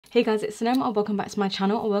Hey guys, it's Sinem and welcome back to my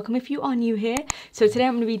channel, or welcome if you are new here. So today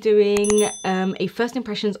I'm going to be doing a first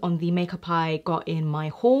impressions on the makeup I got in my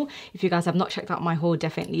haul. If you guys have not checked out my haul,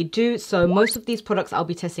 definitely do. So most of these products I'll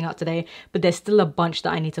be testing out today, but there's still a bunch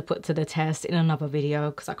that I need to put to the test in another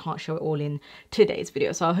video because I can't show it all in today's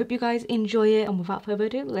video. So I hope you guys enjoy it, and without further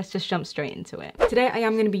ado, let's just jump straight into it. Today I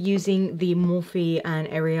am going to be using the Morphe and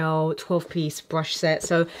Ariel 12-piece brush set.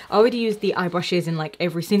 So I already used the eye brushes in like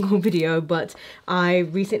every single video, but I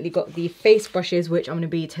recently got the face brushes, which I'm going to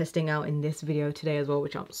be testing out in this video today as well,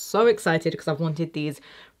 which I'm so excited because I've wanted these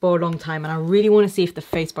for a long time and I really want to see if the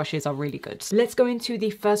face brushes are really good. So let's go into the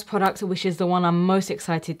first product, which is the one I'm most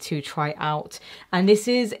excited to try out, and this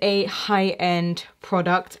is a high-end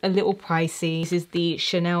product, a little pricey. This is the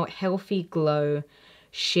Chanel Healthy Glow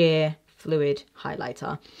Sheer Fluid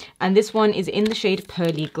Highlighter, and this one is in the shade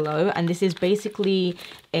Pearly Glow, and this is basically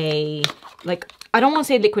a, like, I don't want to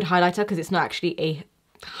say liquid highlighter because it's not actually a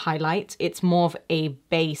highlight, it's more of a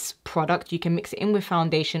base product. You can mix it in with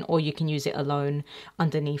foundation, or you can use it alone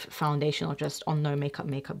underneath foundation, or just on no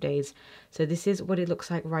makeup days. So this is what it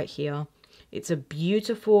looks like right here. It's a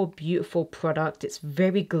beautiful product. It's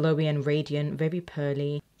very glowy and radiant, very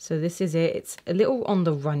pearly. So this is it. It's a little on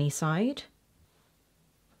the runny side.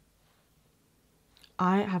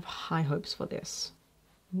 I have high hopes for this.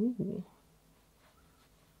 Ooh.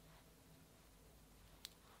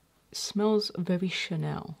 It smells very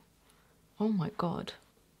Chanel. Oh my god.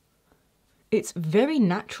 It's very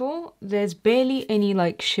natural. There's barely any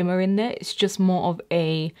like shimmer in there. It's just more of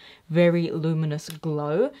a very luminous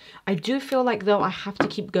glow. I do feel like though I have to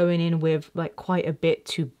keep going in with like quite a bit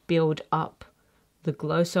to build up the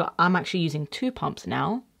glow. So I'm actually using 2 pumps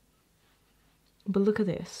now. But look at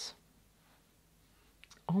this.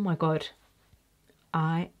 Oh my god.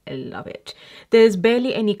 I love it. There's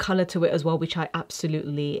barely any color to it as well, which I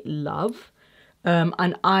absolutely love.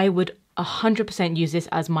 And I would 100% use this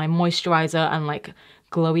as my moisturizer and like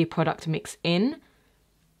glowy product mix in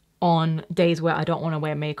on days where I don't want to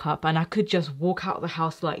wear makeup, and I could just walk out the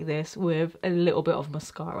house like this with a little bit of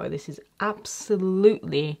mascara. This is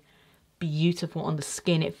absolutely beautiful on the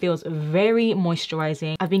skin. It feels very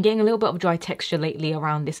moisturizing. I've been getting a little bit of dry texture lately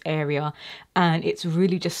around this area, and it's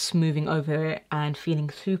really just smoothing over it and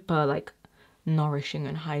feeling super like nourishing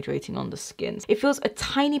and hydrating on the skin. It feels a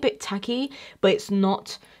tiny bit tacky, but it's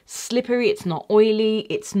not slippery, it's not oily,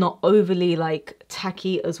 it's not overly like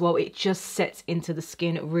tacky as well. It just sets into the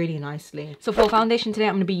skin really nicely. So for foundation today,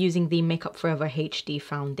 I'm going to be using the Makeup Forever HD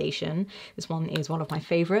foundation. This one is one of my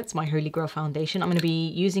favorites, my Holy Grail foundation. I'm going to be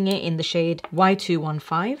using it in the shade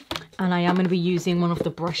Y215, and I am going to be using one of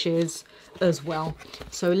the brushes as well.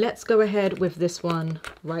 So let's go ahead with this one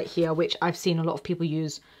right here, which I've seen a lot of people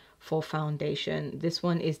use for foundation. This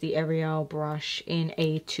one is the Ariel brush in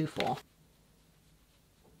A24.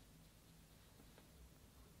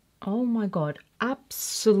 Oh my god,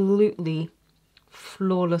 absolutely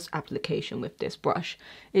flawless application with this brush.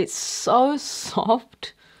 It's so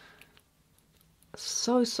soft,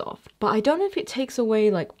 so soft, but I don't know if it takes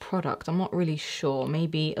away like product. I'm not really sure,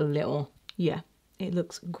 maybe a little. Yeah, it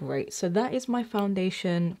looks great. So that is my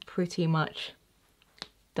foundation pretty much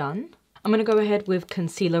done. I'm going to go ahead with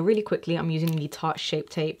concealer really quickly. I'm using the Tarte Shape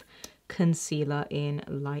Tape concealer in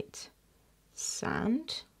Light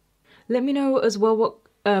Sand. Let me know as well what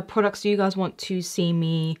products do you guys want to see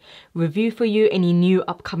me review for you, any new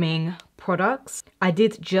upcoming products. I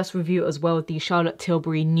did just review as well the Charlotte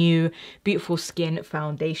Tilbury new Beautiful Skin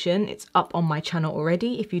foundation. It's up on my channel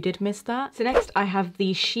already if you did miss that. So next I have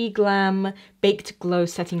the Sheglam Baked Glow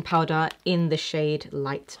Setting Powder in the shade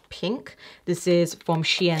Light Pink. This is from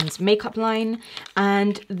Shein's makeup line,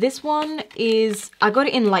 and this one is, I got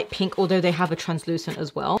it in light pink, although they have a translucent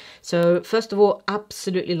as well. So first of all,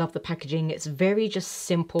 absolutely love the packaging. It's very just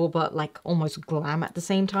simple but like almost glam at the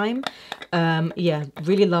same time. Yeah,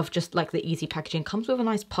 really love just like the easy packaging. Comes with a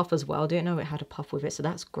nice puff as well. Didn't know it had a puff with it, so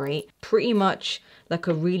that's great. Pretty much like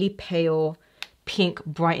a really pale pink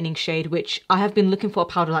brightening shade, which I have been looking for a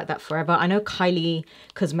powder like that forever. I know Kylie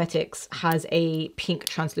Cosmetics has a pink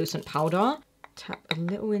translucent powder. Tap a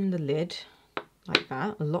little in the lid like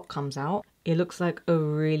that. A lot comes out. It looks like a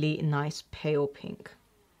really nice pale pink.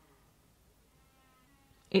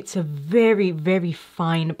 It's a very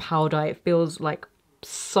fine powder. It feels like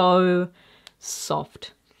so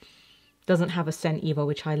soft. Doesn't have a scent either,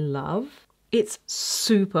 which I love. It's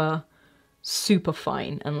super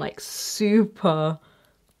fine and like super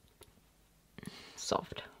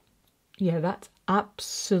soft. Yeah, that's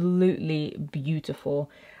absolutely beautiful.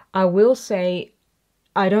 I will say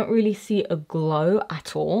I don't really see a glow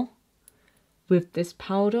at all. with this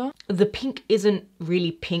powder. The pink isn't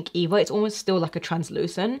really pink either. It's almost still like a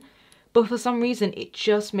translucent. But for some reason, it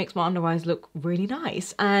just makes my under eyes look really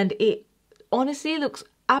nice. And it honestly looks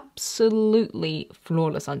absolutely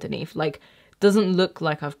flawless underneath. Like, doesn't look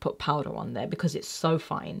like I've put powder on there because it's so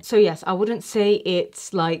fine. So yes, I wouldn't say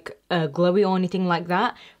it's like glowy or anything like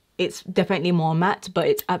that. It's definitely more matte, but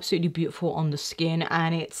it's absolutely beautiful on the skin,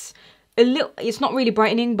 and it's not really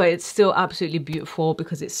brightening, but it's still absolutely beautiful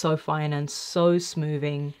because it's so fine and so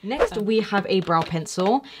smoothing. Next, we have a brow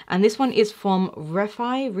pencil, and this one is from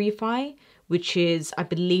Refy, which is, I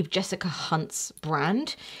believe, Jessica Hunt's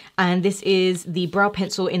brand. And this is the brow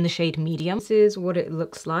pencil in the shade medium. This is what it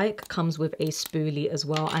looks like. Comes with a spoolie as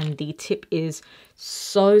well, and the tip is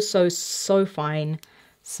so fine.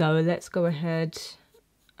 So let's go ahead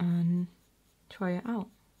and try it out.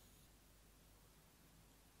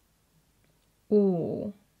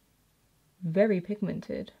 Ooh, very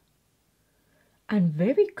pigmented and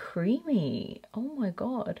very creamy. Oh my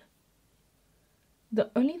god. The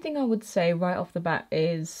only thing I would say right off the bat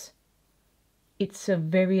is it's a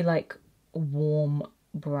very like warm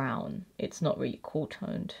brown. It's not really cool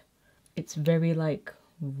toned. It's very like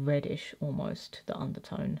reddish almost, the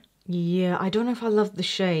undertone. Yeah, I don't know if I love the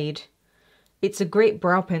shade. It's a great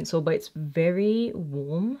brow pencil, but it's very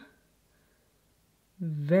warm.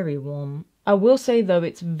 Very warm. I will say though,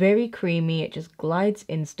 it's very creamy. It just glides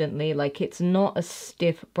instantly. Like, it's not a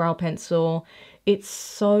stiff brow pencil. It's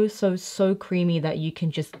so creamy that you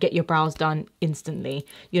can just get your brows done instantly.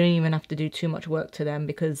 You don't even have to do too much work to them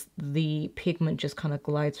because the pigment just kind of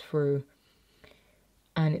glides through,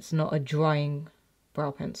 and it's not a drying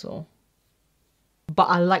brow pencil. But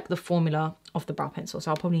I like the formula of the brow pencil, so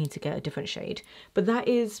I'll probably need to get a different shade. But that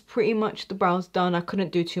is pretty much the brows done. I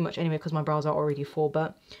couldn't do too much anyway because my brows are already full,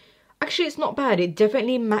 but actually it's not bad. It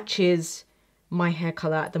definitely matches my hair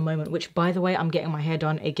color at the moment, which, by the way, I'm getting my hair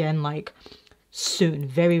done again like soon,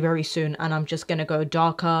 very soon, and I'm just gonna go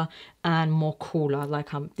darker and more cooler.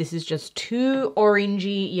 Like, this is just too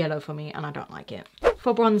orangey yellow for me and I don't like it.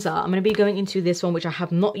 For bronzer, I'm going to be going into this one, which I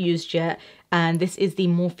have not used yet, and this is the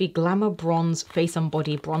Morphe Glamabronze Face and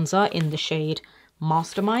Body Bronzer in the shade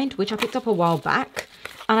Mastermind, which I picked up a while back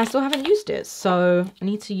and I still haven't used it, so I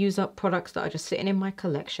need to use up products that are just sitting in my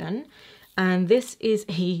collection. And this is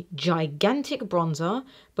a gigantic bronzer,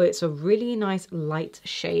 but it's a really nice light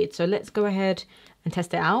shade, so let's go ahead and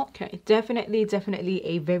test it out. Okay, definitely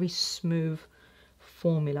a very smooth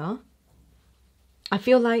formula. I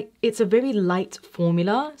feel like it's a very light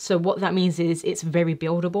formula, so what that means is it's very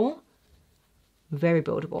buildable. Very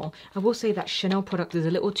buildable. I will say that Chanel product is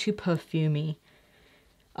a little too perfumey.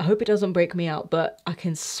 I hope it doesn't break me out, but I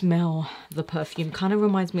can smell the perfume. Kind of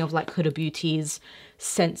reminds me of like Huda Beauty's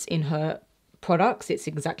scents in her products. It's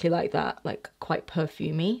exactly like that, like quite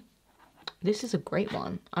perfumey. This is a great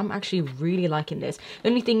one. I'm actually really liking this. The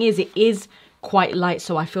only thing is, it is quite light,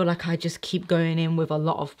 so I feel like I just keep going in with a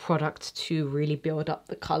lot of product to really build up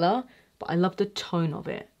the color, but I love the tone of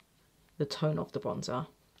it, the tone of the bronzer.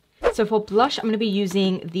 So for blush, I'm going to be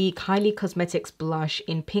using the Kylie Cosmetics blush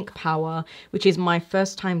in Pink Power, which is my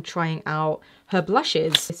first time trying out her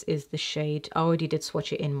blushes. This is the shade. I already did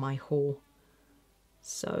swatch it in my haul.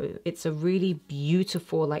 So it's a really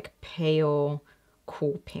beautiful, like pale,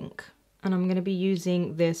 cool pink. And I'm going to be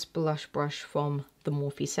using this blush brush from the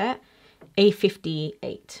Morphe set,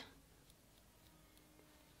 A58.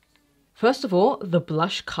 First of all, the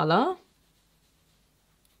blush color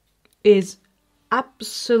is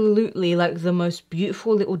absolutely like the most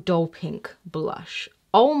beautiful little doll pink blush.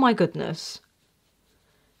 Oh my goodness.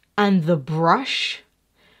 And the brush,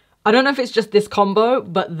 I don't know if it's just this combo,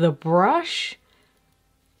 but the brush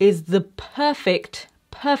is the perfect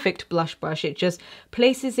blush brush. It just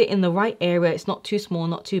places it in the right area. It's not too small,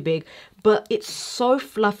 not too big, but it's so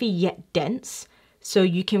fluffy yet dense, so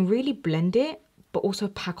you can really blend it but also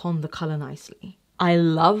pack on the color nicely. I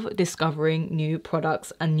love discovering new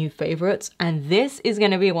products and new favorites, and this is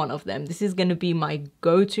going to be one of them. This is going to be my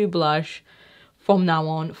go-to blush from now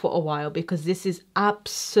on for a while because this is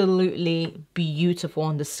absolutely beautiful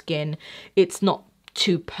on the skin. It's not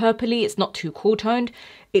too purpley, it's not too cool toned.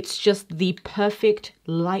 It's just the perfect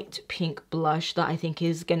light pink blush that I think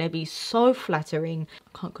is going to be so flattering.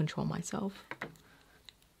 I can't control myself.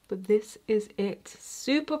 But this is it.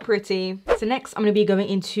 Super pretty. So next I'm going to be going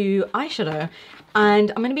into eyeshadow,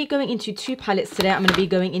 and I'm going to be going into two palettes today. I'm going to be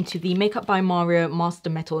going into the Makeup by Mario Master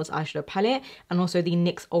Metals eyeshadow palette and also the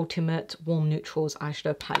NYX Ultimate Warm Neutrals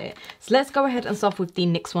eyeshadow palette. So let's go ahead and start with the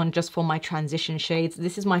NYX one just for my transition shades.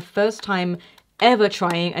 This is my first time ever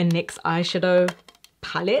trying a NYX eyeshadow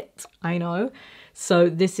palette, I know. So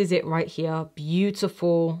this is it right here.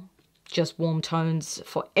 Beautiful just warm tones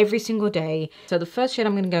for every single day. So the first shade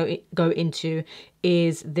I'm going to go into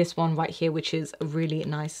is this one right here, which is a really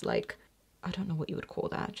nice, like, I don't know what you would call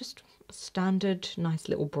that, just a standard nice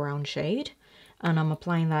little brown shade. And I'm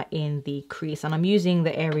applying that in the crease, and I'm using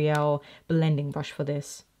the Ariel blending brush for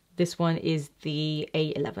this. This one is the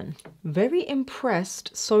A11. Very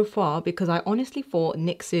impressed so far, because I honestly thought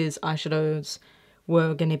NYX's eyeshadows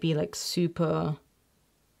were going to be like super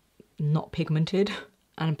not pigmented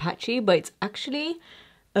and patchy, but it's actually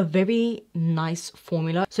a very nice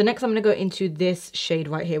formula. So next I'm going to go into this shade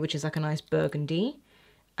right here, which is like a nice burgundy,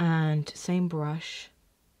 and same brush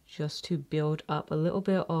just to build up a little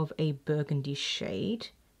bit of a burgundy shade.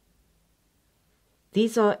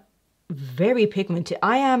 These are very pigmented.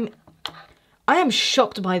 I am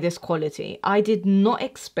shocked by this quality. I did not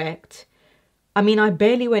expect, I mean, I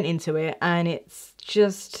barely went into it, and it's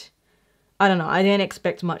just, I don't know, I didn't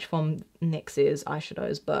expect much from NYX's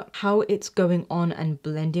eyeshadows, but how it's going on and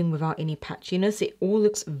blending without any patchiness, it all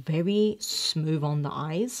looks very smooth on the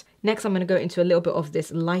eyes. Next, I'm going to go into a little bit of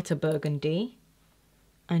this lighter burgundy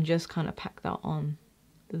and just kind of pack that on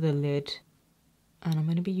the lid. And I'm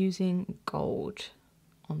going to be using gold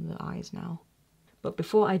on the eyes now. But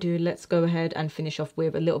before I do, let's go ahead and finish off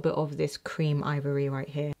with a little bit of this cream ivory right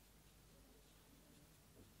here.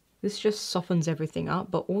 This just softens everything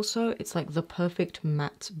up, but also it's like the perfect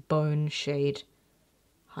matte bone shade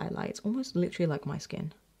highlight. It's almost literally like my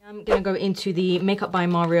skin. I'm going to go into the Makeup by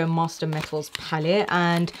Mario Master Metals palette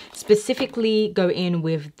and specifically go in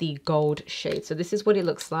with the gold shade. So this is what it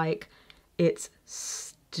looks like. It's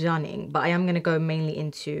stunning, but I am going to go mainly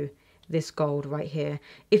into this gold right here.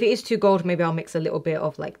 If it is too gold, maybe I'll mix a little bit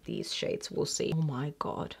of like these shades. We'll see. Oh my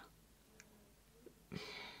god.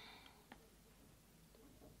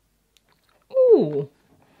 Ooh,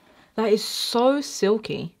 that is so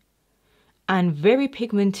silky and very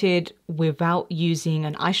pigmented without using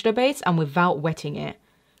an eyeshadow base and without wetting it,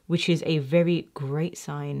 which is a very great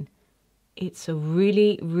sign. It's a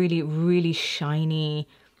really, really, really shiny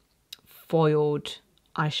foiled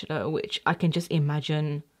eyeshadow, which I can just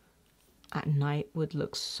imagine at night would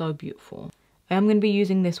look so beautiful. I am going to be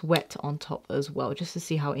using this wet on top as well, just to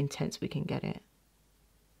see how intense we can get it.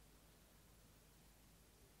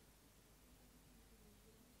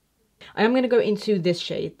 I am going to go into this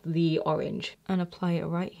shade, the orange, and apply it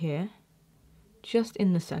right here, just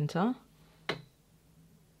in the center.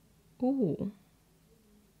 Ooh.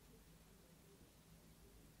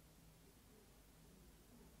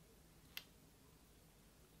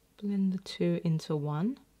 Blend the two into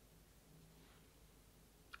one.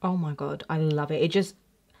 Oh my god, I love it. It just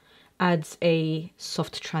adds a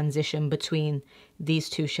soft transition between these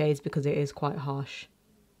two shades because it is quite harsh.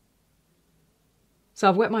 So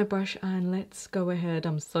I've wet my brush and let's go ahead.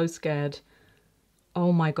 I'm so scared.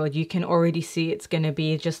 Oh my god, you can already see it's going to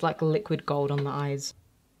be just like liquid gold on the eyes.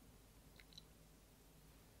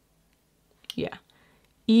 Yeah.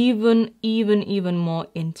 Even more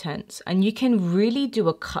intense. And you can really do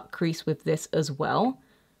a cut crease with this as well.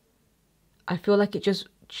 I feel like it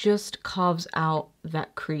just carves out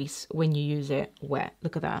that crease when you use it wet.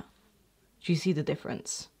 Look at that. Do you see the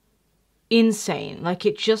difference? Insane. Like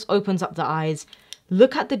it just opens up the eyes.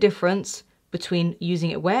 Look at the difference between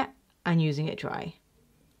using it wet and using it dry.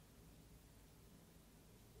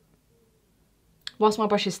 Whilst my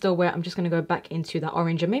brush is still wet, I'm just going to go back into that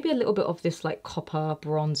orange and maybe a little bit of this like copper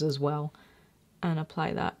bronze as well and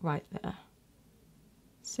apply that right there.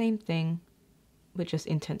 Same thing, but just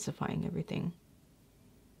intensifying everything.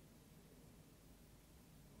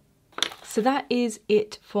 So that is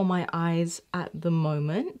it for my eyes at the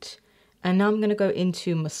moment. And now I'm going to go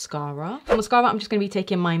into mascara. For mascara, I'm just going to be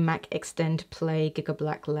taking my MAC Extend Play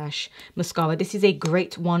Gigablack Lash Mascara. This is a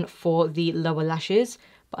great one for the lower lashes,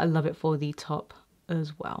 but I love it for the top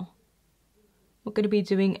as well. We're going to be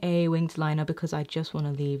doing a winged liner because I just want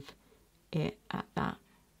to leave it at that.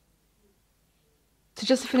 So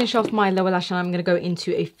just to finish off my lower lash line, I'm going to go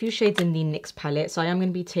into a few shades in the NYX palette. So I am going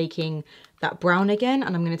to be taking that brown again,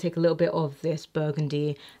 and I'm going to take a little bit of this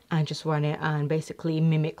burgundy and just run it and basically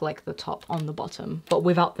mimic like the top on the bottom, but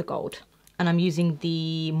without the gold. And I'm using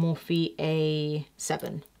the Morphe A7.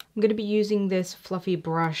 I'm going to be using this fluffy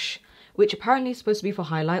brush, which apparently is supposed to be for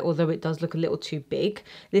highlight, although it does look a little too big.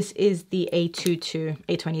 This is the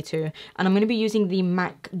A22, and I'm going to be using the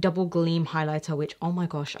MAC Double Gleam highlighter, which, oh my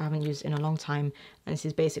gosh, I haven't used in a long time. And this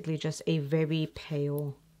is basically just a very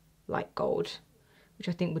pale light gold, which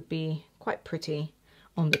I think would be quite pretty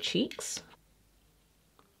on the cheeks.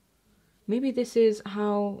 Maybe this is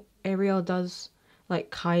how Ariel does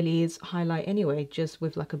like Kylie's highlight anyway, just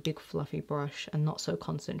with like a big fluffy brush and not so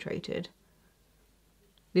concentrated.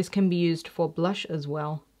 This can be used for blush as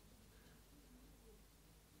well.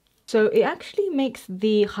 So it actually makes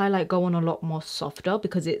the highlight go on a lot more softer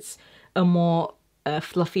because it's a more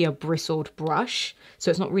fluffier bristled brush. So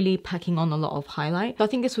it's not really packing on a lot of highlight. So I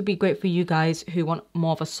think this would be great for you guys who want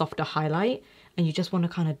more of a softer highlight and you just want to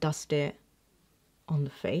kind of dust it on the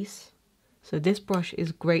face. So this brush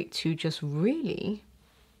is great to just really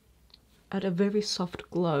add a very soft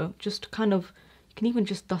glow. Just kind of, you can even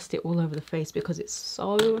just dust it all over the face because it's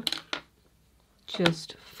so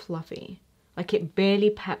just fluffy. Like it barely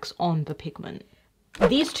packs on the pigment.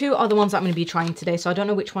 These two are the ones I'm going to be trying today, so I don't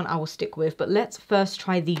know which one I will stick with, but let's first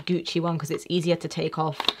try the Gucci one because it's easier to take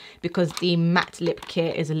off because the matte lip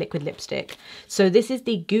kit is a liquid lipstick. So this is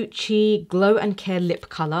the Gucci Glow and Care Lip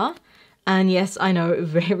Color. And yes, I know,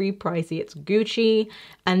 very pricey. It's Gucci.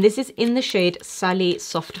 And this is in the shade Sally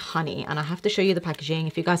Soft Honey. And I have to show you the packaging.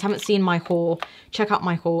 If you guys haven't seen my haul, check out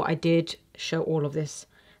my haul. I did show all of this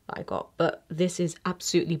that I got. But this is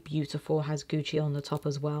absolutely beautiful. Has Gucci on the top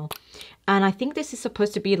as well. And I think this is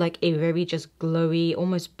supposed to be like a very just glowy,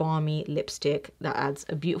 almost balmy lipstick that adds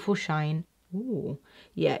a beautiful shine. Ooh,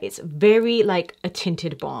 yeah, it's very like a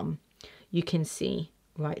tinted balm. You can see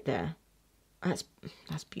right there. That's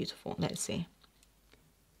beautiful. Let's see.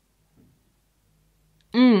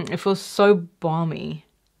 It feels so balmy.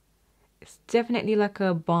 It's definitely like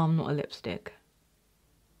a balm, not a lipstick.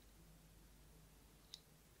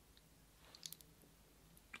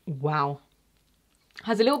 Wow.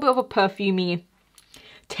 Has a little bit of a perfumey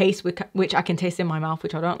taste, which I can taste in my mouth,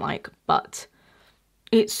 which I don't like, but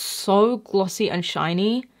it's so glossy and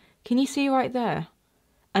shiny. Can you see right there?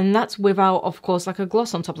 And that's without, of course, like a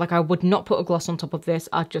gloss on top. Like I would not put a gloss on top of this.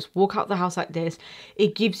 I'd just walk out the house like this.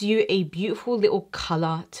 It gives you a beautiful little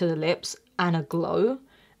color to the lips and a glow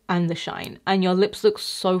and the shine. And your lips look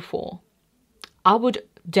so full. I would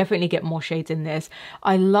definitely get more shades in this.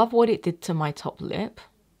 I love what it did to my top lip.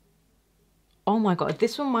 Oh my God,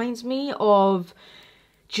 this reminds me of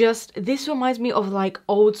like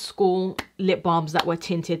old school lip balms that were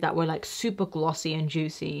tinted, that were like super glossy and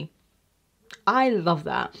juicy. I love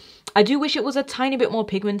that. I do wish it was a tiny bit more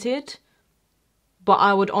pigmented, but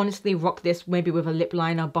I would honestly rock this maybe with a lip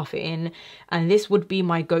liner, buff it in, and this would be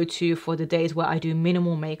my go-to for the days where I do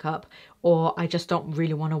minimal makeup or I just don't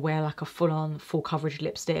really want to wear like a full-on full coverage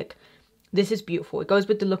lipstick. This is beautiful. It goes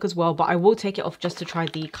with the look as well, but I will take it off just to try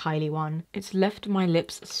the Kylie one. It's left my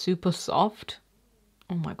lips super soft.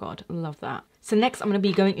 Oh my God, love that. So next I'm going to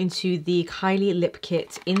be going into the Kylie lip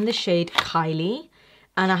kit in the shade Kylie.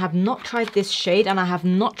 And I have not tried this shade, and I have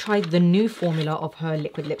not tried the new formula of her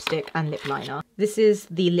liquid lipstick and lip liner. This is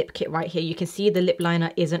the lip kit right here. You can see the lip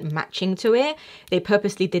liner isn't matching to it. They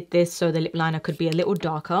purposely did this so the lip liner could be a little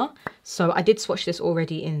darker. So I did swatch this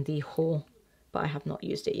already in the haul, but I have not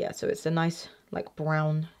used it yet. So it's a nice like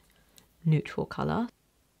brown neutral color.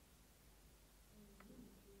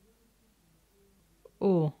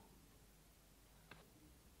 Oh.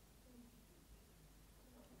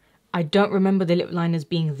 I don't remember the lip liners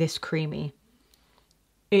being this creamy.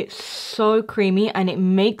 It's so creamy and it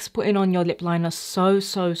makes putting on your lip liner so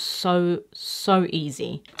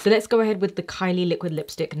easy. So let's go ahead with the Kylie liquid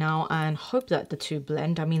lipstick now and hope that the two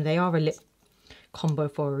blend. I mean, they are a lip combo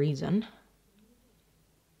for a reason.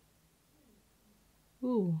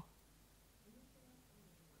 Ooh.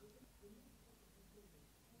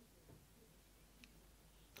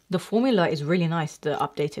 The formula is really nice, the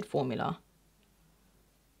updated formula.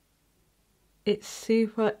 It's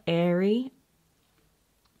super airy,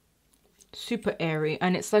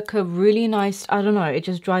 and it's like a really nice, I don't know, it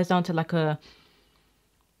just dries down to like a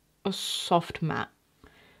soft matte.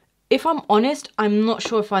 If I'm honest, I'm not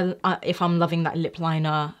sure if I'm loving that lip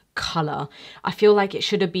liner color. I feel like it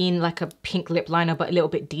should have been like a pink lip liner but a little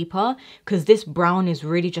bit deeper, because this brown is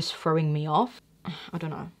really just throwing me off. I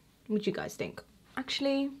don't know, what do you guys think?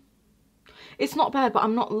 Actually, it's not bad, but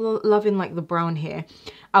I'm not loving like the brown here.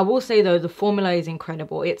 I will say though, the formula is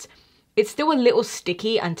incredible. It's still a little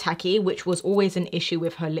sticky and tacky, which was always an issue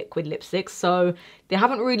with her liquid lipsticks. So they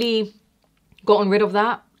haven't really gotten rid of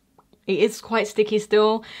that. It is quite sticky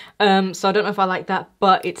still. So I don't know if I like that,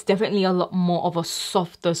 but it's definitely a lot more of a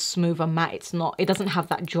softer, smoother matte. It doesn't have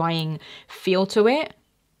that drying feel to it.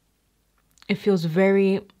 It feels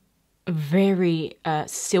very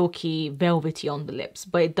silky, velvety on the lips,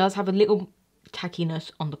 but it does have a little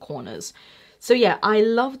tackiness on the corners. So yeah, I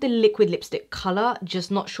love the liquid lipstick color,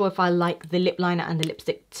 just not sure if I like the lip liner and the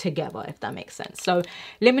lipstick together, if that makes sense. So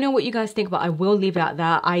let me know what you guys think, but I will leave it at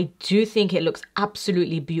that. I do think it looks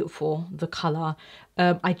absolutely beautiful, the color.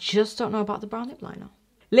 I just don't know about the brown lip liner.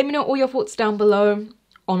 Let me know all your thoughts down below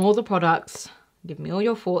on all the products. Give me all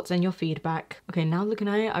your thoughts and your feedback. Okay, now looking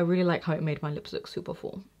at it, I really like how it made my lips look super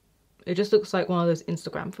full. It just looks like one of those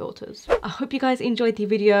Instagram filters. I hope you guys enjoyed the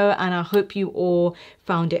video and I hope you all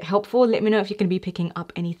found it helpful. Let me know if you're going to be picking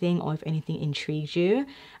up anything or if anything intrigues you.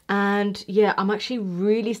 And yeah, I'm actually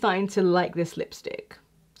really starting to like this lipstick.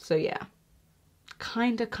 So yeah,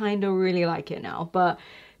 kinda really like it now. But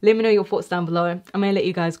let me know your thoughts down below. I'm going to let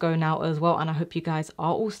you guys go now as well. And I hope you guys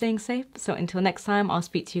are all staying safe. So until next time, I'll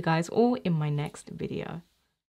speak to you guys all in my next video.